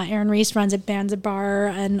 Aaron Reese runs at Banzit Bar,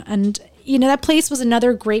 and you know, that place was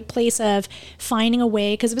another great place of finding a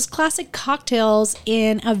way, because it was classic cocktails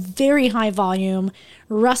in a very high volume,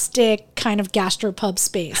 rustic kind of gastropub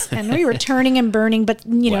space. And we were turning and burning, but,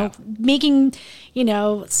 you know, making, you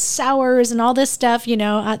know, sours and all this stuff, you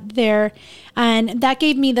know, out there. And that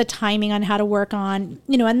gave me the timing on how to work on,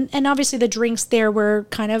 you know, and obviously the drinks there were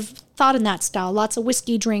kind of thought in that style, lots of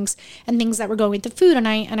whiskey drinks and things that were going with the food. And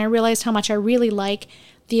I realized how much I really like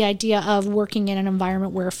the idea of working in an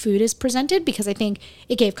environment where food is presented, because I think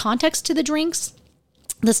it gave context to the drinks,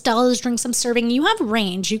 the style of the drinks I'm serving. You have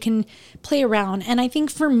range, you can play around. And I think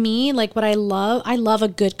for me, like what I love a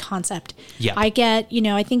good concept. Yeah. I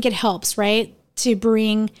think it helps, right? To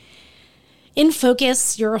bring, in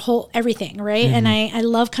focus your whole everything, right? And I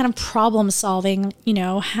love kind of problem solving,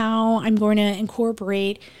 how I'm going to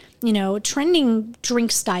incorporate, trending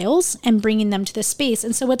drink styles and bringing them to the space.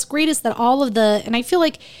 And so what's great is that and I feel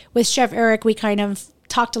like with Chef Eric, we kind of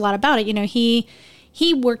talked a lot about it.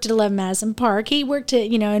 He worked at 11 Madison Park. He worked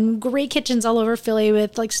at, in great kitchens all over Philly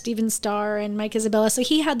with like Steven Starr and Mike Isabella. So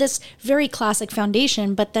he had this very classic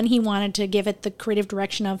foundation, but then he wanted to give it the creative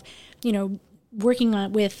direction of, working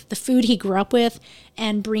on with the food he grew up with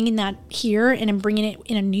and bringing that here and bringing it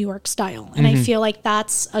in a New York style. And I feel like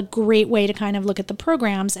that's a great way to kind of look at the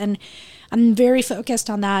programs. And I'm very focused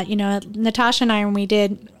on that. Natasha and I, when we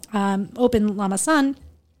did Open La Maison,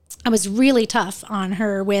 I was really tough on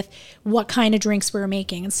her with what kind of drinks we were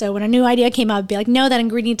making. And so when a new idea came up, I'd be like, no, that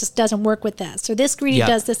ingredient just doesn't work with this. Or this ingredient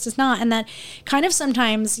does, this does not. And that kind of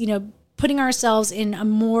sometimes, putting ourselves in a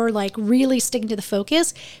more like really sticking to the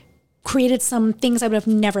focus created some things I would have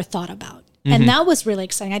never thought about. And that was really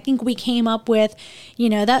exciting. I think we came up with,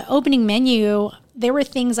 that opening menu, there were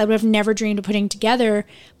things I would have never dreamed of putting together,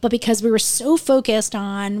 but because we were so focused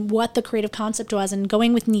on what the creative concept was and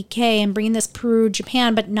going with Nikkei and bringing this Peru,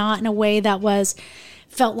 Japan, but not in a way that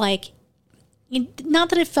felt like, not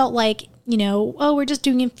that it felt like, oh, we're just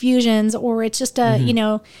doing infusions or it's just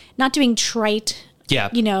not doing trite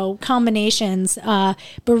combinations, but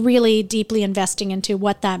really deeply investing into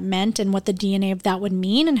what that meant and what the DNA of that would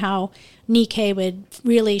mean and how Nikkei would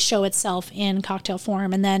really show itself in cocktail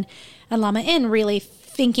form. And then at Lama Inn, really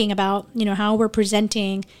thinking about, how we're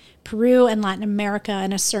presenting Peru and Latin America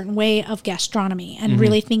in a certain way of gastronomy and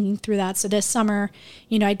really thinking through that. So this summer,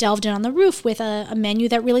 I delved in on the roof with a menu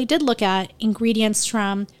that really did look at ingredients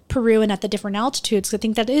from Peru and at the different altitudes. I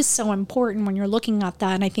think that is so important when you're looking at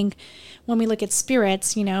that. And I think when we look at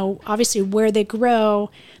spirits, obviously where they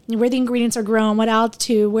grow, where the ingredients are grown, what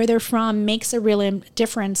altitude, where they're from makes a real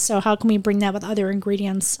difference. So how can we bring that with other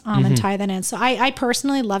ingredients and tie that in? So I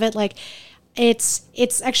personally love it. Like it's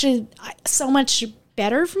actually so much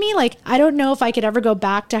better for me. Like, I don't know if I could ever go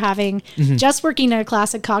back to having just working at a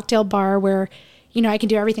classic cocktail bar where, I can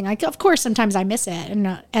do everything. Like, of course, sometimes I miss it.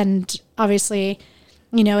 And obviously,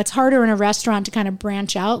 it's harder in a restaurant to kind of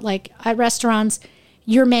branch out. Like at restaurants,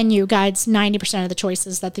 your menu guides 90% of the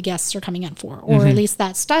choices that the guests are coming in for, or at least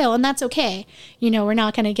that style. And that's okay. We're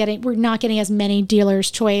not getting as many dealers'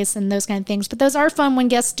 choice and those kind of things, but those are fun when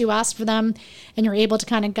guests do ask for them and you're able to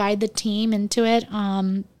kind of guide the team into it.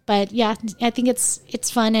 But yeah, I think it's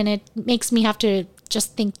fun and it makes me have to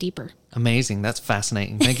just think deeper. Amazing. That's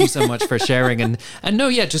fascinating. Thank you so much for sharing. And no,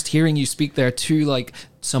 yeah, just hearing you speak there too, like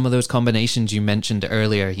some of those combinations you mentioned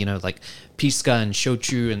earlier, like pisca and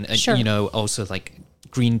shochu and Sure. Also like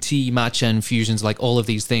green tea, matcha infusions, like all of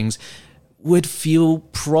these things would feel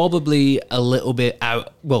probably a little bit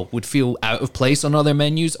would feel out of place on other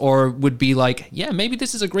menus, or would be like, yeah, maybe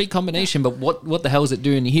this is a great combination, but what the hell is it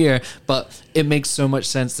doing here? But it makes so much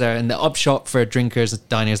sense there. And the upshot for drinkers,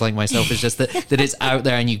 diners like myself, is just that it's out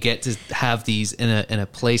there and you get to have these in a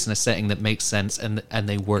place, in a setting that makes sense and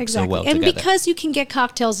they work so well and together. Because you can get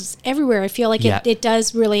cocktails everywhere, I feel like it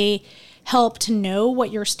does really help to know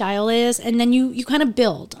what your style is, and then you kind of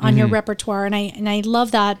build on your repertoire. And I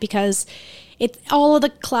love that because all of the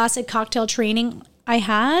classic cocktail training I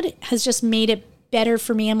had has just made it better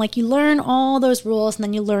for me. I'm like, you learn all those rules and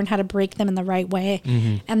then you learn how to break them in the right way.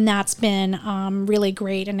 And that's been really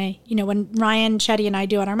great. And when Ryan, Chetty, and I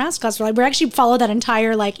do on our master class, we're actually follow that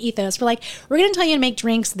entire ethos. We're like, we're going to tell you to make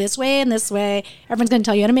drinks this way and this way. Everyone's going to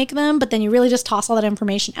tell you how to make them, but then you really just toss all that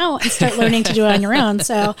information out and start learning to do it on your own.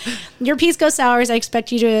 So your Pisco Sours, I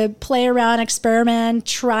expect you to play around, experiment,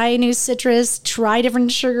 try new citrus, try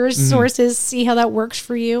different sugar sources, see how that works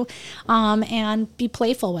for you, and be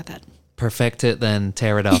playful with it. Perfect it, then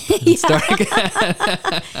tear it up and start again.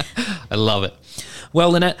 I love it.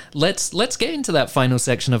 Well, Lynette, let's get into that final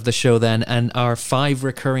section of the show then, and our 5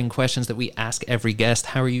 recurring questions that we ask every guest.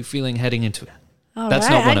 How are you feeling heading into it? All That's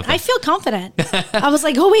right. Not one of them. I feel confident. I was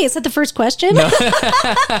like, oh wait, is that the first question? No.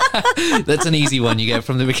 That's an easy one you get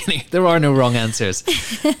from the beginning. There are no wrong answers.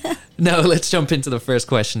 No, let's jump into the first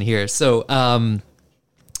question here. So,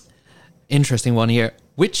 interesting one here.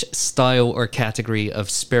 Which style or category of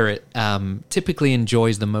spirit typically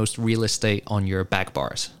enjoys the most real estate on your back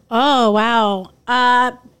bars? Oh, wow.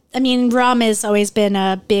 Rum has always been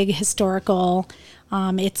a big historical.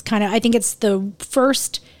 It's I think it's the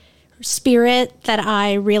first spirit that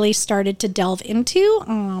I really started to delve into.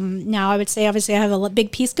 Now I would say, obviously, I have a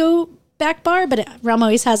big Pisco back bar, but rum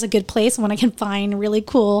always has a good place when I can find really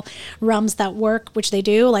cool rums that work, which they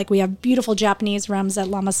do. Like we have beautiful Japanese rums at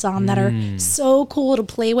La Maison that are so cool to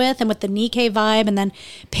play with, and with the Nikkei vibe, and then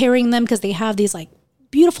pairing them because they have these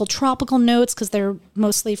beautiful tropical notes because they're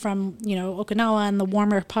mostly from, Okinawa and the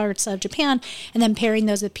warmer parts of Japan. And then pairing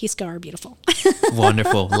those with pisco are beautiful.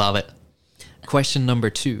 Wonderful. Love it. Question number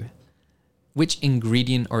 2. Which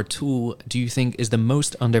ingredient or tool do you think is the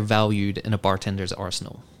most undervalued in a bartender's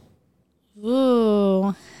arsenal?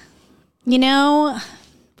 Ooh.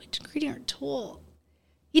 Which ingredient or tool?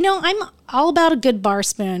 I'm all about a good bar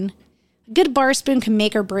spoon. A good bar spoon can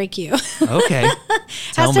make or break you. Okay.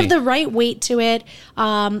 Has to have the right weight to it.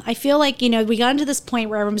 I feel like, we got into this point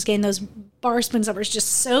where everyone was getting those bar spoons that were just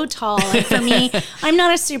so tall. And for me, I'm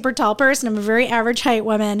not a super tall person. I'm a very average height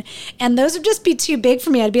woman. And those would just be too big for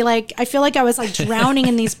me. I'd be like, I feel like I was like drowning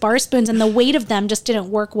in these bar spoons, and the weight of them just didn't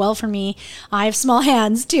work well for me. I have small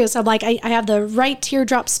hands too. So I'm like, I have the right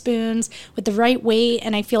teardrop spoons with the right weight.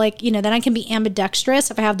 And I feel like, then I can be ambidextrous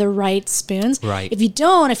if I have the right spoons. Right. If you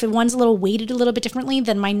don't, if one's a little weighted a little bit differently,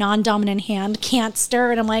 then my non-dominant hand can't stir.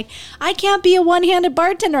 And I'm like, I can't be a one-handed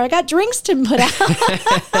bartender. I got drinks to put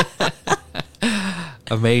out.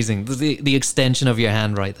 Amazing. The extension of your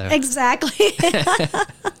hand right there. Exactly.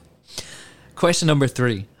 Question number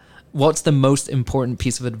 3. What's the most important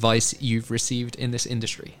piece of advice you've received in this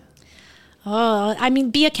industry?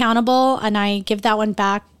 Be accountable. And I give that one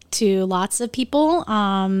back to lots of people.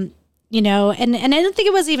 And I don't think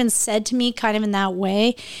it was even said to me kind of in that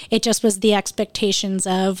way. It just was the expectations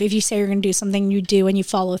of, if you say you're going to do something, you do and you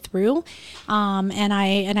follow through. And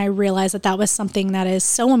I realized that was something that is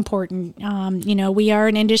so important. We are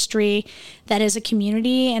an industry that is a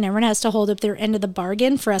community, and everyone has to hold up their end of the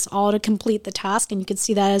bargain for us all to complete the task. And you can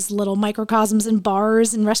see that as little microcosms in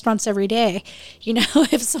bars and restaurants every day.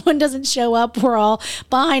 If someone doesn't show up, we're all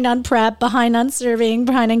behind on prep, behind on serving,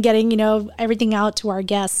 behind on getting, everything out to our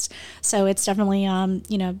guests. So it's definitely,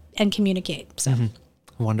 and communicate. So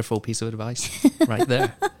Wonderful piece of advice right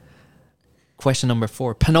there. Question number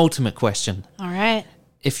 4, penultimate question. All right.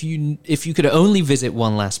 If you could only visit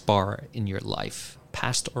one last bar in your life,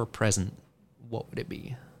 past or present, what would it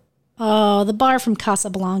be? Oh, the bar from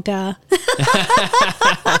Casablanca.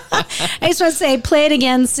 I just want to say, play it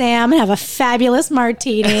again, Sam, and have a fabulous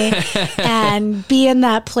martini and be in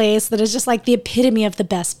that place that is just like the epitome of the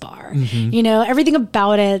best bar. Everything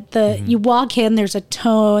about it. You walk in, there's a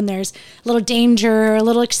tone, there's a little danger, a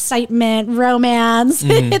little excitement, romance.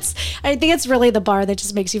 I think it's really the bar that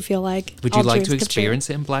just makes you feel like. Would you like to experience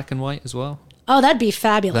it in black and white as well? Oh, that'd be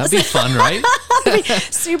fabulous. That'd be fun, right? That'd be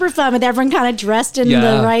super fun with everyone kind of dressed in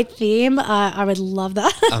the right theme. I would love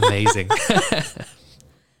that. Amazing.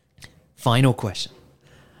 Final question.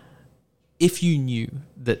 If you knew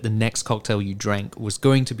that the next cocktail you drank was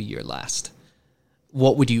going to be your last,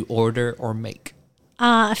 what would you order or make?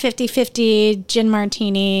 A 50-50 gin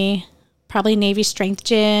martini, probably Navy strength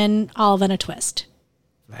gin, olive and a twist.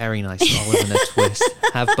 Very nice. Olive and a twist.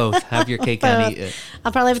 Have both. Have your cake and eat it.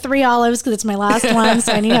 I'll probably have 3 olives because it's my last one,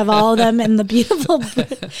 so I need to have all of them in the beautiful.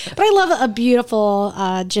 But I love a beautiful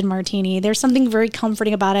gin martini. There's something very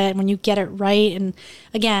comforting about it when you get it right. And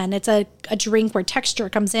again, it's a drink where texture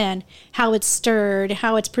comes in, how it's stirred,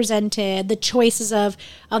 how it's presented, the choices of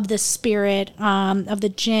the spirit, of the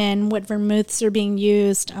gin, what vermouths are being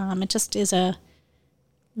used. It just is a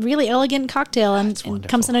really elegant cocktail and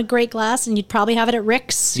comes in a great glass, and you'd probably have it at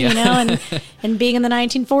Rick's, and being in the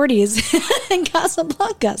 1940s in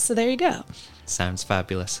Casablanca. So there you go. Sounds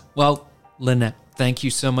fabulous. Well, Lynette, thank you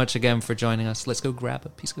so much again for joining us. Let's go grab a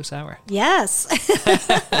Pisco Sour. Yes.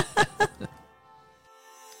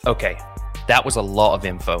 Okay, that was a lot of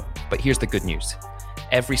info, but here's the good news.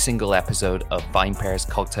 Every single episode of VinePair's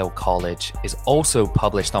Cocktail College is also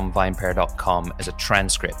published on vinepair.com as a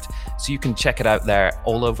transcript, so you can check it out there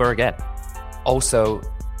all over again. Also,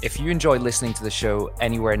 if you enjoy listening to the show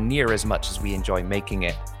anywhere near as much as we enjoy making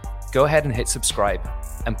it, go ahead and hit subscribe,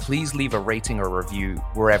 and please leave a rating or review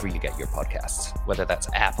wherever you get your podcasts, whether that's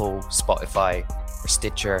Apple, Spotify, or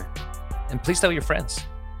Stitcher, and please tell your friends.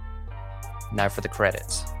 Now for the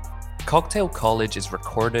credits. Cocktail College is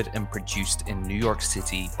recorded and produced in New York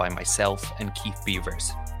City by myself and Keith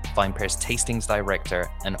Beavers, VinePair's tastings director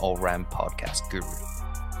and all-round podcast guru.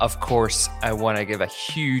 Of course, I want to give a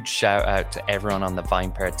huge shout out to everyone on the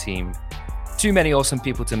VinePair team. Too many awesome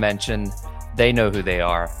people to mention, they know who they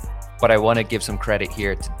are, but I want to give some credit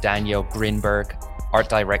here to Danielle Grinberg, art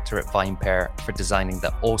director at VinePair, for designing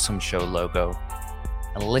the awesome show logo.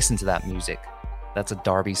 And listen to that music, that's a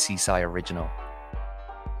Darby Seaside original.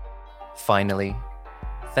 Finally,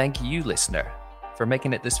 thank you, listener, for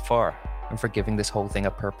making it this far and for giving this whole thing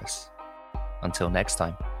a purpose. Until next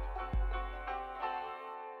time.